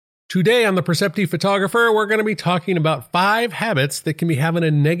Today on The Perceptive Photographer, we're going to be talking about 5 habits that can be having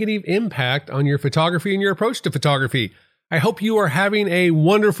a negative impact on your photography and your approach to photography. I hope you are having a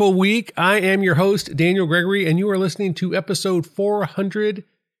wonderful week. I am your host, Daniel Gregory, and you are listening to episode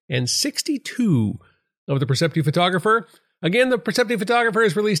 462 of The Perceptive Photographer. Again, The Perceptive Photographer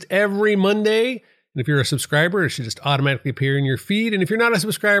is released every Monday. And if you're a subscriber, it should just automatically appear in your feed. And if you're not a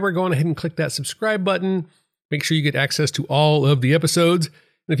subscriber, go on ahead and click that subscribe button. Make sure you get access to all of the episodes.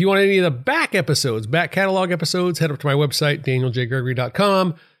 And if you want any of the back episodes, back catalog episodes, head up to my website,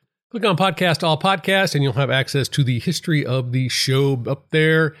 danieljgregory.com. Click on Podcast All Podcasts, and you'll have access to the history of the show up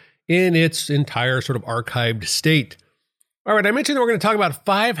there in its entire sort of archived state. All right, I mentioned that we're going to talk about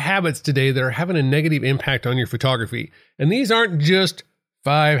 5 habits today that are having a negative impact on your photography. And these aren't just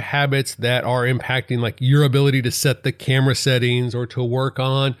 5 habits that are impacting like your ability to set the camera settings or to work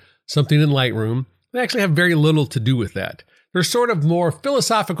on something in Lightroom. They actually have very little to do with that. There's sort of more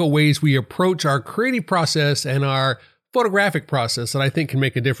philosophical ways we approach our creative process and our photographic process that I think can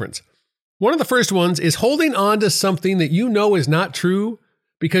make a difference. One of the first ones is holding on to something that you know is not true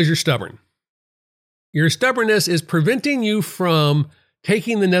because you're stubborn. Your stubbornness is preventing you from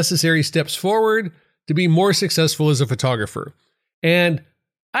taking the necessary steps forward to be more successful as a photographer. And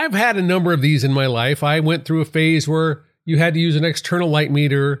I've had a number of these in my life. I went through a phase where you had to use an external light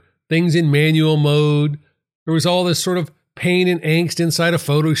meter, things in manual mode. There was all this sort of pain and angst inside of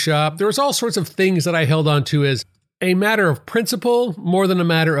Photoshop. There was all sorts of things that I held on to as a matter of principle more than a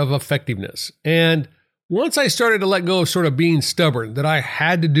matter of effectiveness. And once I started to let go of sort of being stubborn, that I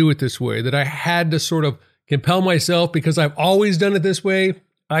had to do it this way, that I had to sort of compel myself because I've always done it this way,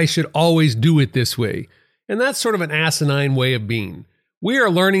 I should always do it this way. And that's sort of an asinine way of being. We are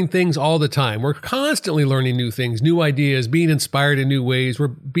learning things all the time. We're constantly learning new things, new ideas, being inspired in new ways. We're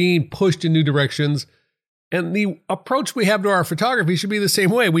being pushed in new directions. And the approach we have to our photography should be the same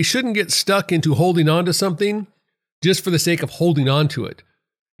way. We shouldn't get stuck into holding on to something just for the sake of holding on to it.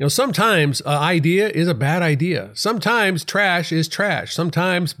 You know, sometimes an idea is a bad idea. Sometimes trash is trash.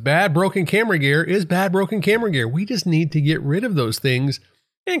 Sometimes bad broken camera gear is bad broken camera gear. We just need to get rid of those things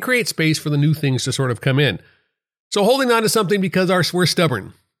and create space for the new things to sort of come in. So holding on to something because we're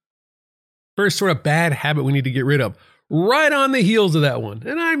stubborn. First sort of bad habit we need to get rid of. Right on the heels of that one,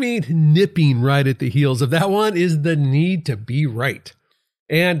 and I mean nipping right at the heels of that one, is the need to be right.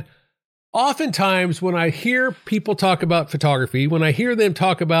 And oftentimes when I hear people talk about photography, when I hear them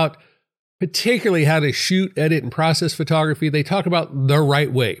talk about particularly how to shoot, edit, and process photography, they talk about the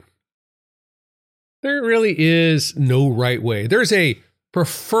right way. There really is no right way. There's a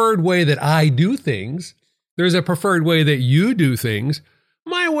preferred way that I do things. There's a preferred way that you do things.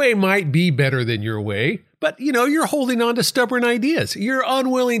 My way might be better than your way, but you're holding on to stubborn ideas. You're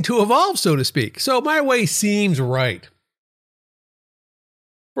unwilling to evolve, so to speak. So my way seems right.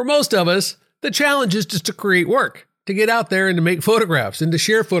 For most of us, the challenge is just to create work, to get out there and to make photographs and to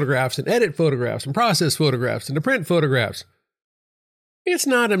share photographs and edit photographs and process photographs and to print photographs. It's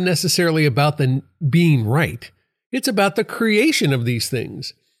not necessarily about the being right. It's about the creation of these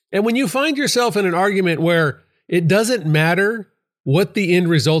things. And when you find yourself in an argument where it doesn't matter what the end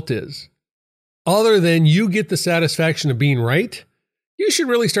result is, other than you get the satisfaction of being right, you should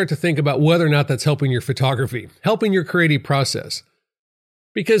really start to think about whether or not that's helping your photography, helping your creative process.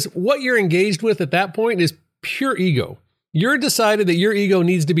 Because what you're engaged with at that point is pure ego. You're decided that your ego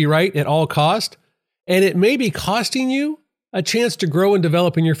needs to be right at all cost, and it may be costing you a chance to grow and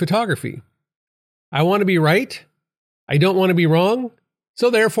develop in your photography. I want to be right. I don't want to be wrong. So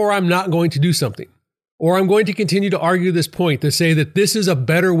therefore, I'm not going to do something. Or I'm going to continue to argue this point to say that this is a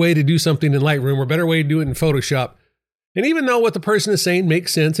better way to do something in Lightroom or a better way to do it in Photoshop. And even though what the person is saying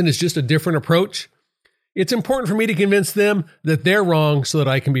makes sense and it's just a different approach, it's important for me to convince them that they're wrong so that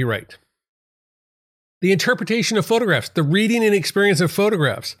I can be right. The interpretation of photographs, the reading and experience of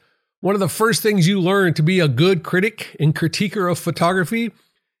photographs. One of the first things you learn to be a good critic and critiquer of photography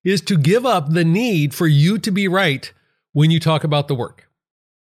is to give up the need for you to be right when you talk about the work.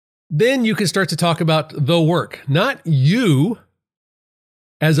 Then you can start to talk about the work, not you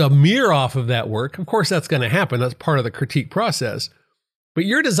as a mirror off of that work. Of course, that's going to happen. That's part of the critique process. But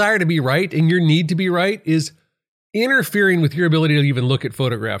your desire to be right and your need to be right is interfering with your ability to even look at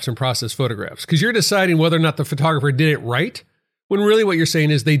photographs and process photographs, because you're deciding whether or not the photographer did it right, when really what you're saying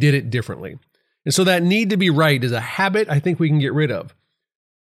is they did it differently. And so that need to be right is a habit I think we can get rid of.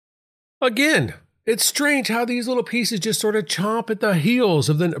 Again, it's strange how these little pieces just sort of chomp at the heels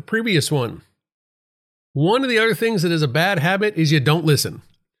of the previous one. One of the other things that is a bad habit is you don't listen.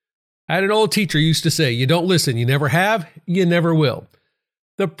 I had an old teacher used to say, you don't listen, you never have, you never will.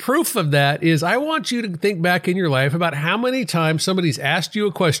 The proof of that is I want you to think back in your life about how many times somebody's asked you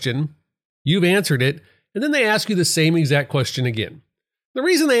a question, you've answered it, and then they ask you the same exact question again. The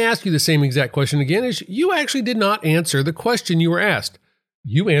reason they ask you the same exact question again is you actually did not answer the question you were asked.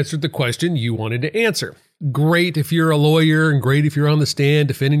 You answered the question you wanted to answer. Great if you're a lawyer and great if you're on the stand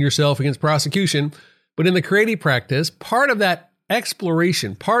defending yourself against prosecution. But in the creative practice, part of that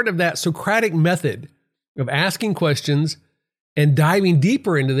exploration, part of that Socratic method of asking questions and diving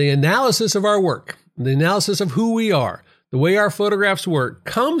deeper into the analysis of our work, the analysis of who we are, the way our photographs work,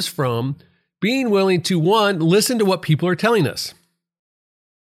 comes from being willing to, one, listen to what people are telling us.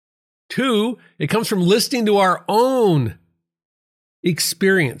 Two, it comes from listening to our own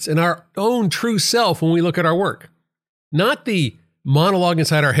experience and our own true self when we look at our work. Not the monologue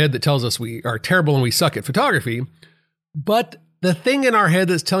inside our head that tells us we are terrible and we suck at photography, but the thing in our head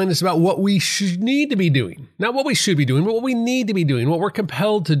that's telling us about what we need to be doing. Not what we should be doing, but what we need to be doing, what we're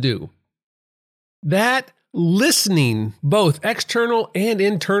compelled to do. That listening, both external and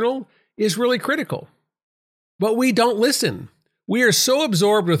internal, is really critical. But we don't listen. We are so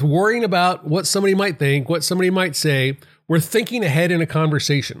absorbed with worrying about what somebody might think, what somebody might say, we're thinking ahead in a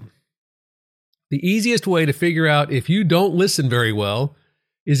conversation. The easiest way to figure out if you don't listen very well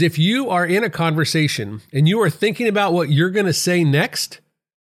is if you are in a conversation and you are thinking about what you're going to say next,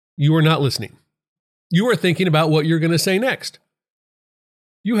 you are not listening. You are thinking about what you're going to say next.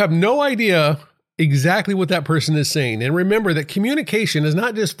 You have no idea exactly what that person is saying. And remember that communication is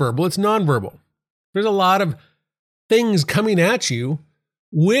not just verbal, it's nonverbal. There's a lot of things coming at you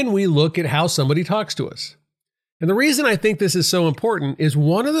when we look at how somebody talks to us. And the reason I think this is so important is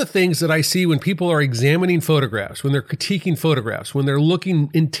one of the things that I see when people are examining photographs, when they're critiquing photographs, when they're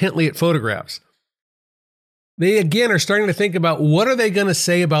looking intently at photographs, they again are starting to think about what are they going to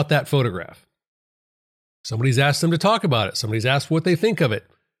say about that photograph. Somebody's asked them to talk about it. Somebody's asked what they think of it.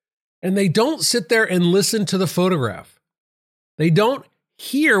 And they don't sit there and listen to the photograph. They don't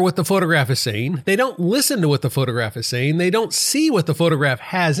hear what the photograph is saying. They don't listen to what the photograph is saying. They don't see what the photograph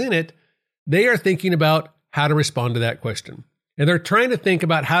has in it. They are thinking about how to respond to that question. And they're trying to think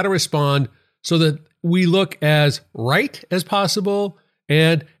about how to respond so that we look as right as possible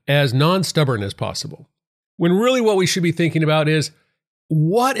and as non-stubborn as possible. When really what we should be thinking about is,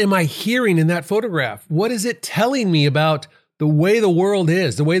 what am I hearing in that photograph? What is it telling me about the way the world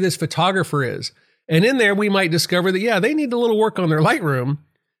is, the way this photographer is? And in there, we might discover that, yeah, they need a little work on their Lightroom.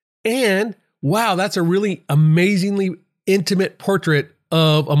 And wow, that's a really amazingly intimate portrait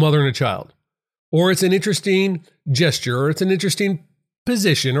of a mother and a child. Or it's an interesting gesture, or it's an interesting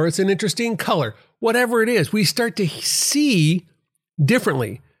position, or it's an interesting color. Whatever it is, we start to see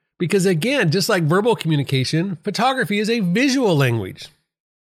differently. Because again, just like verbal communication, photography is a visual language.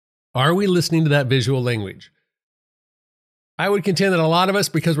 Are we listening to that visual language? I would contend that a lot of us,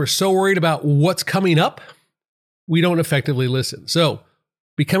 because we're so worried about what's coming up, we don't effectively listen. So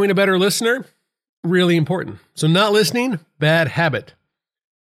becoming a better listener, really important. So not listening, bad habit.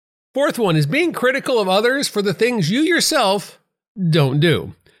 Fourth one is being critical of others for the things you yourself don't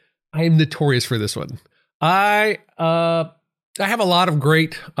do. I am notorious for this one. I have a lot of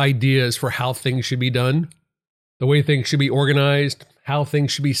great ideas for how things should be done, the way things should be organized, how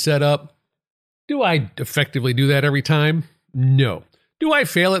things should be set up. Do I effectively do that every time? No. Do I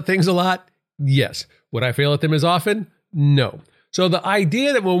fail at things a lot? Yes. Would I fail at them as often? No. So the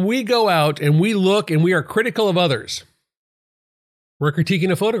idea that when we go out and we look and we are critical of others, we're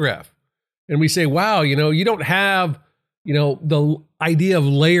critiquing a photograph and we say, wow, you don't have, the idea of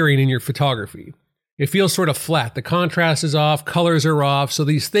layering in your photography. It feels sort of flat. The contrast is off, colors are off. So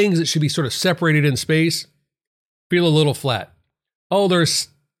these things that should be sort of separated in space feel a little flat. Oh, there's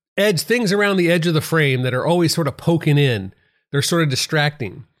things around the edge of the frame that are always sort of poking in. They're sort of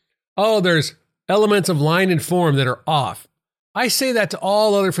distracting. Oh, there's elements of line and form that are off. I say that to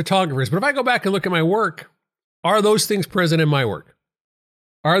all other photographers, but if I go back and look at my work, are those things present in my work?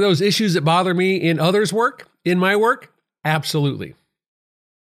 Are those issues that bother me in others' work, in my work? Absolutely.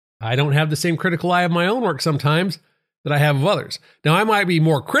 I don't have the same critical eye of my own work sometimes that I have of others. Now, I might be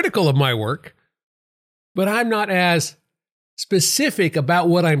more critical of my work, but I'm not as specific about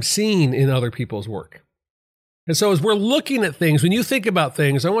what I'm seeing in other people's work. And so as we're looking at things, when you think about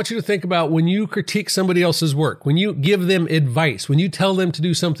things, I want you to think about when you critique somebody else's work, when you give them advice, when you tell them to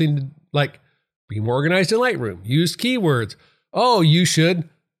do something like be more organized in Lightroom, use keywords. Oh, you should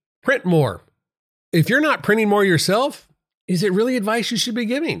print more. If you're not printing more yourself, is it really advice you should be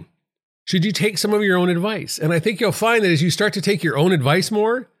giving? Should you take some of your own advice? And I think you'll find that as you start to take your own advice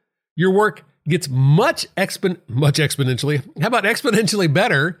more, your work gets much exponentially, how about exponentially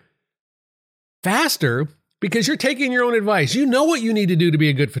better, faster, because you're taking your own advice. You know what you need to do to be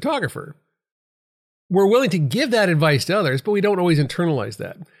a good photographer. We're willing to give that advice to others, but we don't always internalize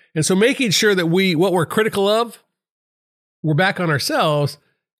that. And so making sure that what we're critical of, we're back on ourselves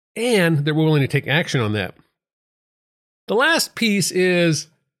and that we're willing to take action on that. The last piece is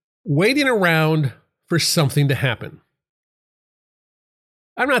waiting around for something to happen.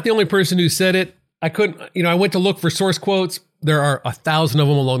 I'm not the only person who said it. I went to look for source quotes. There are 1,000 of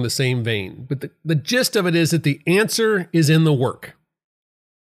them along the same vein. But the gist of it is that the answer is in the work.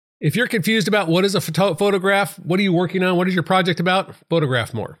 If you're confused about what is a photograph, what are you working on, what is your project about,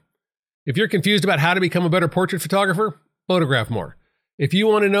 photograph more. If you're confused about how to become a better portrait photographer, photograph more. If you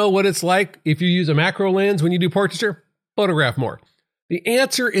want to know what it's like if you use a macro lens when you do portraiture, photograph more. The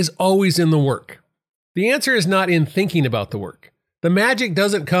answer is always in the work. The answer is not in thinking about the work. The magic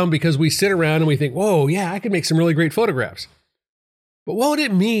doesn't come because we sit around and we think, whoa, yeah, I could make some really great photographs. But what would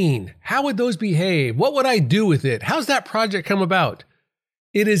it mean? How would those behave? What would I do with it? How's that project come about?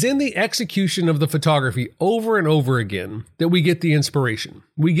 It is in the execution of the photography over and over again that we get the inspiration.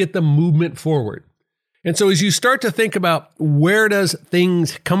 We get the movement forward. And so as you start to think about where does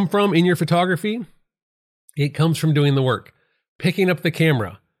things come from in your photography, it comes from doing the work, picking up the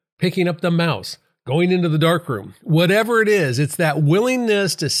camera, picking up the mouse, going into the darkroom, whatever it is, it's that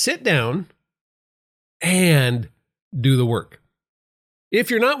willingness to sit down and do the work. If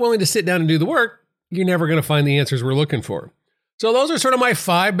you're not willing to sit down and do the work, you're never going to find the answers we're looking for. So those are sort of my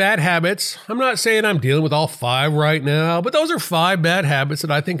 5 bad habits. I'm not saying I'm dealing with all 5 right now, but those are 5 bad habits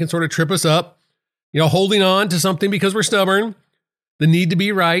that I think can sort of trip us up. Holding on to something because we're stubborn, the need to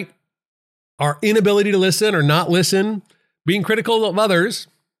be right, our inability to listen or not listen, being critical of others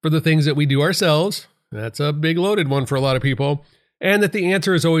for the things that we do ourselves. That's a big loaded one for a lot of people. And that the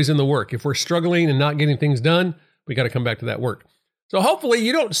answer is always in the work. If we're struggling and not getting things done, we got to come back to that work. So hopefully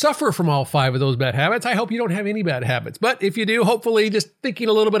you don't suffer from all 5 of those bad habits. I hope you don't have any bad habits. But if you do, hopefully just thinking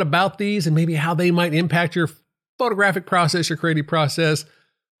a little bit about these and maybe how they might impact your photographic process, your creative process,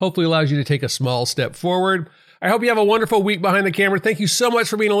 hopefully allows you to take a small step forward. I hope you have a wonderful week behind the camera. Thank you so much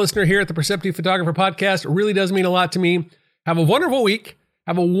for being a listener here at the Perceptive Photographer Podcast. It really does mean a lot to me. Have a wonderful week.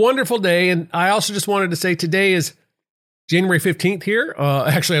 Have a wonderful day. And I also just wanted to say today is January 15th here.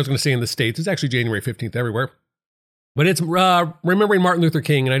 Actually, I was going to say in the States. It's actually January 15th everywhere. But it's remembering Martin Luther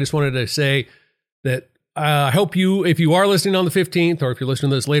King. And I just wanted to say that I hope you, if you are listening on the 15th, or if you're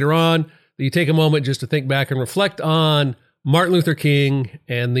listening to this later on, that you take a moment just to think back and reflect on Martin Luther King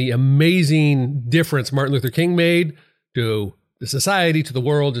and the amazing difference Martin Luther King made to the society, to the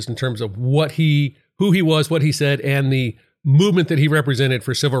world, just in terms of who he was, what he said, and the movement that he represented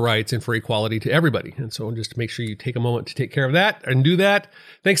for civil rights and for equality to everybody. And so just to make sure you take a moment to take care of that and do that.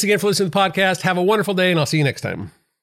 Thanks again for listening to the podcast. Have a wonderful day, and I'll see you next time.